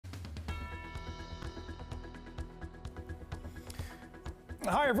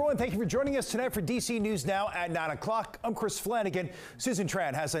Hi, everyone. Thank you for joining us tonight for DC News Now at 9 o'clock. I'm Chris Flanagan. Susan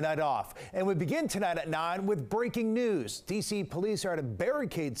Tran has a night off. And we begin tonight at 9 with breaking news. DC police are at a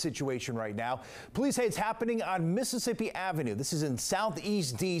barricade situation right now. Police say it's happening on Mississippi Avenue. This is in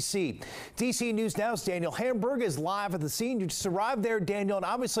Southeast DC. DC News Now's Daniel Hamburg is live at the scene. You just arrived there, Daniel, and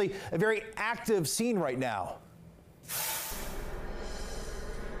obviously a very active scene right now.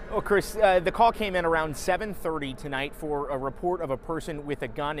 Well, Chris, the call came in around 7:30 tonight for a report of a person with a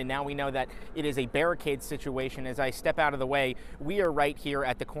gun, and now we know that it is a barricade situation. As I step out of the way, we are right here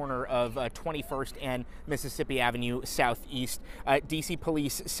at the corner of 21st and Mississippi Avenue Southeast. DC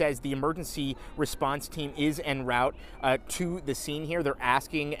Police says the emergency response team is en route to the scene here. They're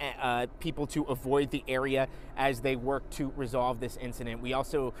asking people to avoid the area as they work to resolve this incident. We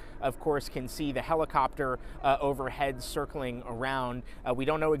also, of course, can see the helicopter overhead circling around. We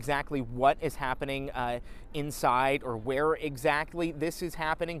don't know exactly what is happening inside or where exactly this is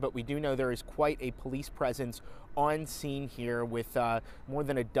happening, but we do know there is quite a police presence on scene here with more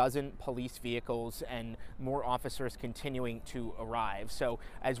than a dozen police vehicles and more officers continuing to arrive. So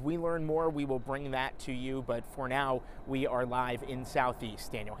as we learn more, we will bring that to you. But for now, we are live in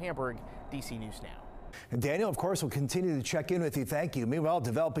Southeast. Daniel Hamburg, DC News Now. And Daniel, of course, will continue to check in with you. Thank you. Meanwhile,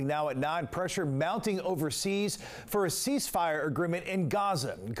 developing now at 9, pressure mounting overseas for a ceasefire agreement in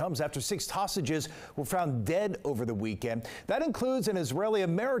Gaza. It comes after 6 hostages were found dead over the weekend. That includes an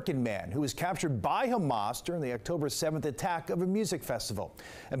Israeli-American man who was captured by Hamas during the October 7th attack of a music festival.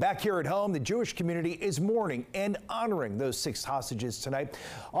 And back here at home, the Jewish community is mourning and honoring those 6 hostages tonight.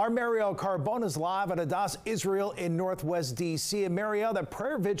 Our Mariel Carbone is live at Adas Israel in Northwest D.C. And Mariel, that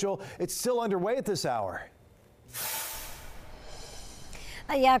prayer vigil, it's still underway at this hour.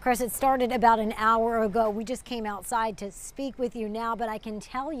 Yeah, Chris, it started about an hour ago. We just came outside to speak with you now, but I can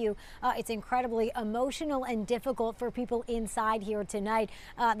tell you it's incredibly emotional and difficult for people inside here tonight.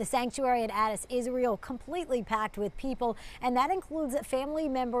 The sanctuary at Adas Israel completely packed with people, and that includes family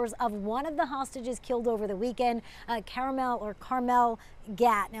members of one of the hostages killed over the weekend, Carmel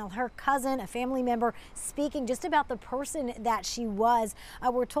Gat. Now, her cousin, a family member, speaking just about the person that she was.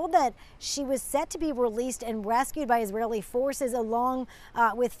 We're told that she was set to be released and rescued by Israeli forces along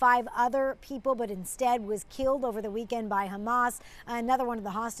with 5 other people, but instead was killed over the weekend by Hamas. Another one of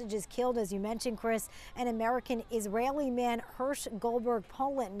the hostages killed, as you mentioned, Chris, an American-Israeli man, Hirsch Goldberg,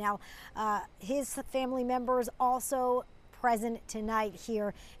 Poland. Now, his family members also present tonight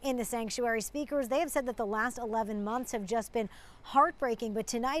here in the sanctuary. Speakers, they have said that the last 11 months have just been heartbreaking, but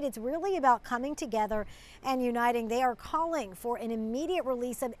tonight it's really about coming together and uniting. They are calling for an immediate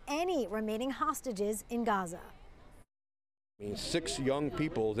release of any remaining hostages in Gaza. 6 young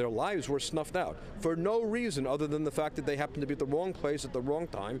people, their lives were snuffed out for no reason other than the fact that they happened to be at the wrong place at the wrong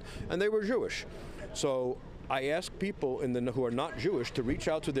time, and they were Jewish. So I ask people who are not Jewish to reach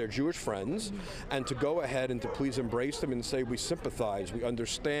out to their Jewish friends and to go ahead and to please embrace them and say we sympathize, we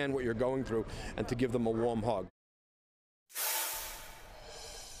understand what you're going through, and to give them a warm hug.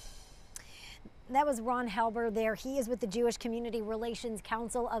 That was Ron Helber there. He is with the Jewish Community Relations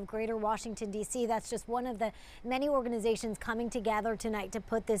Council of Greater Washington, D.C. That's just one of the many organizations coming together tonight to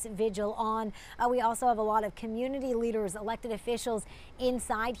put this vigil on. We also have a lot of community leaders, elected officials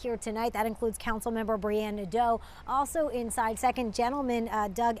inside here tonight. That includes Councilmember Brianne Nadeau. Also inside, Second Gentleman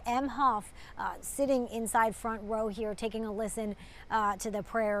Doug Emhoff sitting inside front row here, taking a listen to the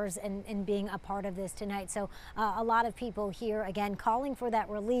prayers and being a part of this tonight. So a lot of people here, again, calling for that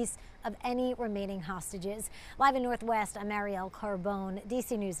release of any remaining hostages. Live in Northwest, I'm Mariel Carbone,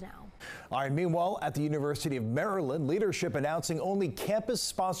 DC News Now. All right, meanwhile, at the University of Maryland, leadership announcing only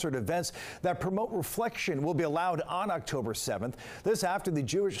campus-sponsored events that promote reflection will be allowed on October 7th. This after the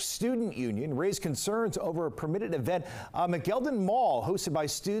Jewish Student Union raised concerns over a permitted event on McGeldon Mall hosted by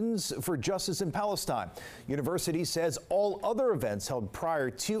Students for Justice in Palestine. University says all other events held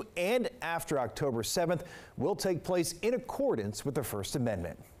prior to and after October 7th will take place in accordance with the First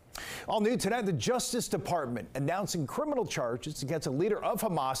Amendment. All new tonight, the Justice Department announcing criminal charges against a leader of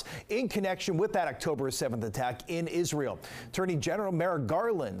Hamas in connection with that October 7th attack in Israel. Attorney General Merrick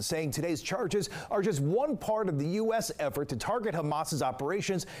Garland saying today's charges are just one part of the U.S. effort to target Hamas's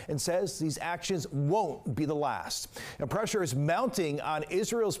operations and says these actions won't be the last. And pressure is mounting on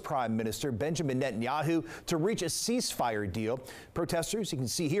Israel's Prime Minister Benjamin Netanyahu to reach a ceasefire deal. Protesters, you can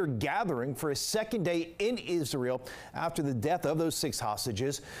see here, gathering for a second day in Israel after the death of those 6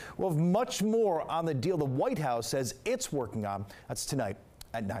 hostages. We'll have much more on the deal the White House says it's working on. That's tonight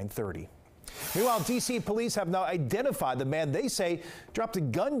at 9:30. Meanwhile, D.C. police have now identified the man they say dropped a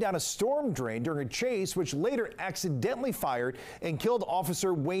gun down a storm drain during a chase, which later accidentally fired and killed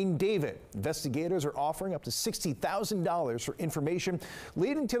Officer Wayne David. Investigators are offering up to $60,000 for information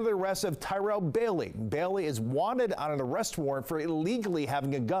leading to the arrest of Tyrell Bailey. Bailey is wanted on an arrest warrant for illegally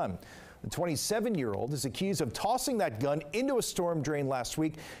having a gun. The 27-year-old is accused of tossing that gun into a storm drain last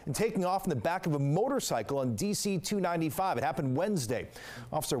week and taking off in the back of a motorcycle on DC 295. It happened Wednesday.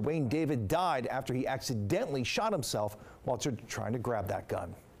 Officer Wayne David died after he accidentally shot himself while trying to grab that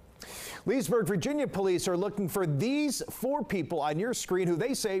gun. Leesburg, Virginia police are looking for these 4 people on your screen who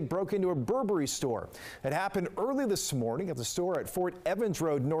they say broke into a Burberry store. It happened early this morning at the store at Fort Evans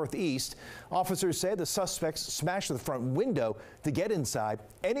Road Northeast. Officers say the suspects smashed the front window to get inside.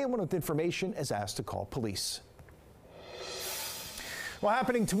 Anyone with information is asked to call police. Well,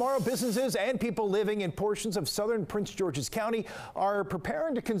 happening tomorrow, businesses and people living in portions of southern Prince George's County are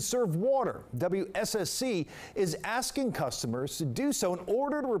preparing to conserve water. WSSC is asking customers to do so in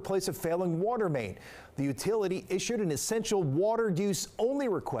order to replace a failing water main. The utility issued an essential water use only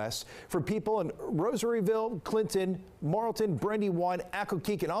request for people in Rosaryville, Clinton, Marlton, Brandywine,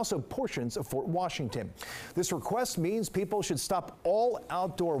 Accokeek, and also portions of Fort Washington. This request means people should stop all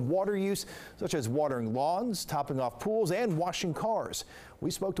outdoor water use, such as watering lawns, topping off pools, and washing cars.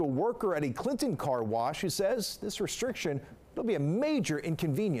 We spoke to a worker at a Clinton car wash who says this restriction will be a major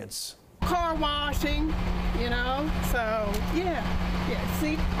inconvenience. Car washing, you know, so yeah,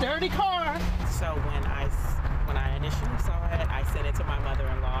 see, dirty car. So when I initially saw it, I sent it to my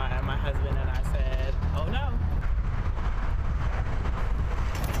mother-in-law and my husband, and I said, oh no.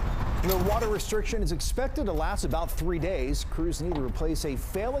 The water restriction is expected to last about 3 days. Crews need to replace a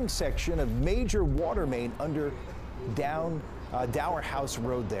failing section of major water main under Dower House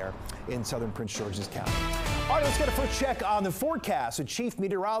Road there in southern Prince George's County. All right, let's get a first check on the forecast with Chief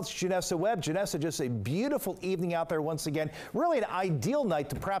Meteorologist Janessa Webb. Janessa, just a beautiful evening out there once again. Really an ideal night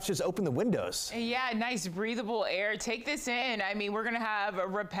to perhaps just open the windows. Yeah, nice breathable air. Take this in. I mean, we're going to have a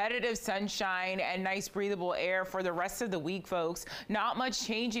repetitive sunshine and nice breathable air for the rest of the week, folks. Not much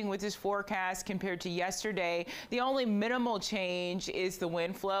changing with this forecast compared to yesterday. The only minimal change is the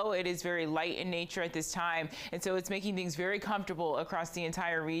wind flow. It is very light in nature at this time, and so it's making things very comfortable across the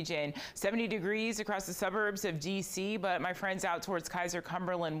entire region. 70 degrees across the suburbs of D.C., but my friends out towards Kaiser,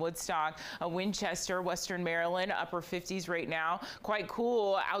 Cumberland, Woodstock, Winchester, Western Maryland, upper 50s right now. Quite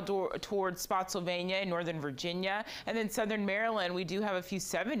cool outdoor towards Spotsylvania and Northern Virginia. And then Southern Maryland, we do have a few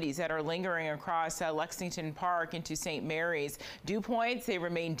 70s that are lingering across Lexington Park into St. Mary's. Dew points, they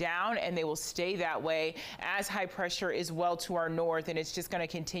remain down and they will stay that way as high pressure is well to our north, and it's just going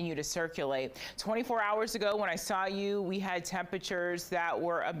to continue to circulate. 24 hours ago when I saw you, we had temperatures that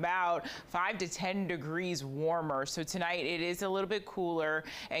were about 5 to 10 degrees warmer. So tonight it is a little bit cooler,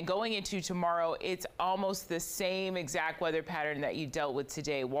 and going into tomorrow, it's almost the same exact weather pattern that you dealt with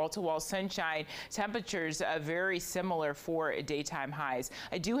today. Wall-to-wall sunshine, temperatures very similar for daytime highs.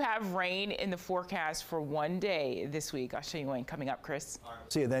 I do have rain in the forecast for 1 day this week. I'll show you when coming up, Chris.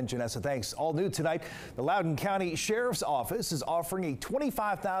 See you then, Janessa. Thanks. All new tonight, the Loudoun County Sheriff's Office is offering a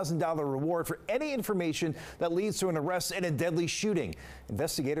 $25,000 reward for any information that leads to an arrest in a deadly shooting.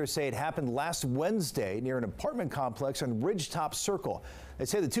 Investigators say it happened last Wednesday near an apartment complex on Ridgetop Circle. They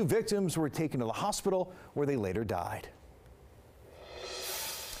say the 2 victims were taken to the hospital where they later died.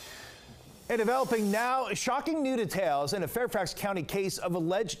 And developing now, shocking new details in a Fairfax County case of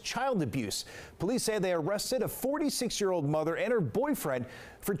alleged child abuse. Police say they arrested a 46-year-old mother and her boyfriend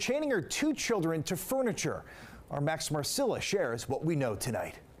for chaining her 2 children to furniture. Our Max Marcilla shares what we know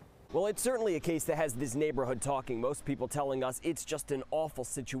tonight. Well, it's certainly a case that has this neighborhood talking. Most people telling us it's just an awful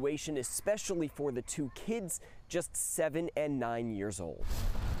situation, especially for the 2 kids, just 7 and 9 years old.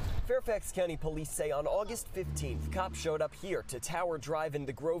 Fairfax County police say on August 15th, cops showed up here to Tower Drive in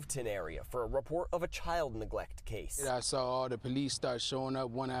the Groveton area for a report of a child neglect case. I saw all the police start showing up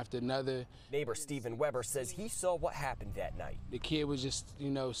one after another. Neighbor Stephen Weber says he saw what happened that night. The kid was just,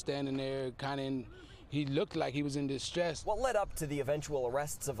 standing there kind of he looked like he was in distress. What led up to the eventual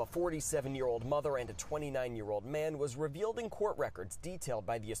arrests of a 47-year-old mother and a 29-year-old man was revealed in court records detailed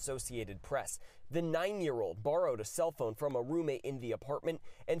by the Associated Press. The 9-year-old borrowed a cell phone from a roommate in the apartment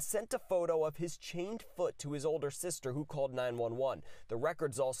and sent a photo of his chained foot to his older sister, who called 911. The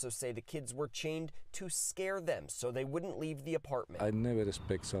records also say the kids were chained to scare them so they wouldn't leave the apartment. I never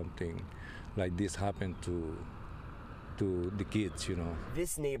expect something like this happen to the kids,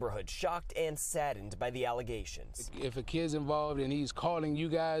 This neighborhood shocked and saddened by the allegations. If a kid's involved and he's calling you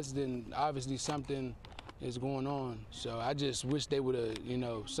guys, then obviously something is going on. So I just wish they would have, you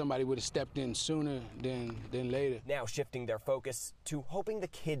know, somebody would have stepped in sooner than later. Now shifting their focus to hoping the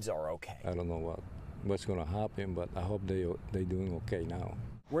kids are okay. I don't know what's going to happen, but I hope they're doing okay now.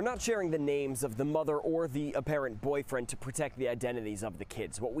 We're not sharing the names of the mother or the apparent boyfriend to protect the identities of the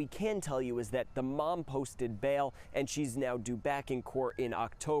kids. What we can tell you is that the mom posted bail and she's now due back in court in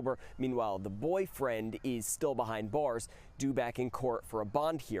October. Meanwhile, the boyfriend is still behind bars, due back in court for a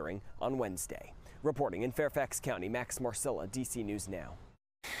bond hearing on Wednesday. Reporting in Fairfax County, Max Marcilla, DC News Now.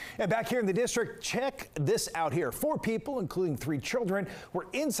 And back here in the district, check this out here. 4 people, including 3 children, were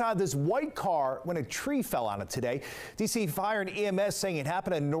inside this white car when a tree fell on it today. DC Fire and EMS saying it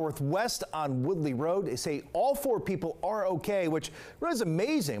happened in Northwest on Woodley Road. They say all 4 people are okay, which really is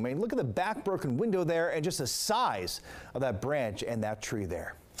amazing. I mean, look at the back broken window there and just the size of that branch and that tree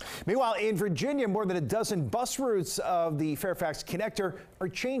there. Meanwhile, in Virginia, more than a dozen bus routes of the Fairfax Connector are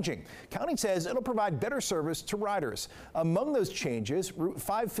changing. County says it'll provide better service to riders. Among those changes, Route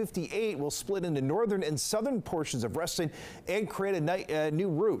 558 will split into northern and southern portions of Reston and create a new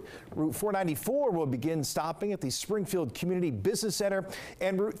route. Route 494 will begin stopping at the Springfield Community Business Center,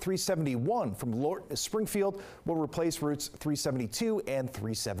 and Route 371 from Lorton to Springfield will replace routes 372 and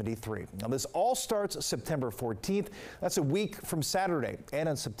 373. Now, this all starts September 14th. That's a week from Saturday. And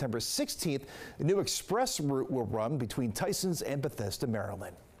on September 16th, a new express route will run between Tysons and Bethesda,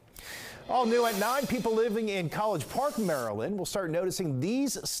 Maryland. All new at 9, people living in College Park, Maryland will start noticing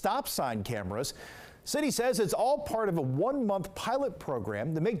these stop sign cameras. City says it's all part of a 1-month pilot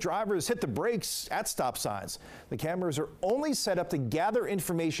program to make drivers hit the brakes at stop signs. The cameras are only set up to gather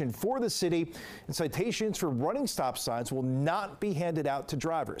information for the city, and citations for running stop signs will not be handed out to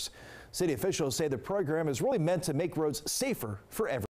drivers. City officials say the program is really meant to make roads safer for everyone.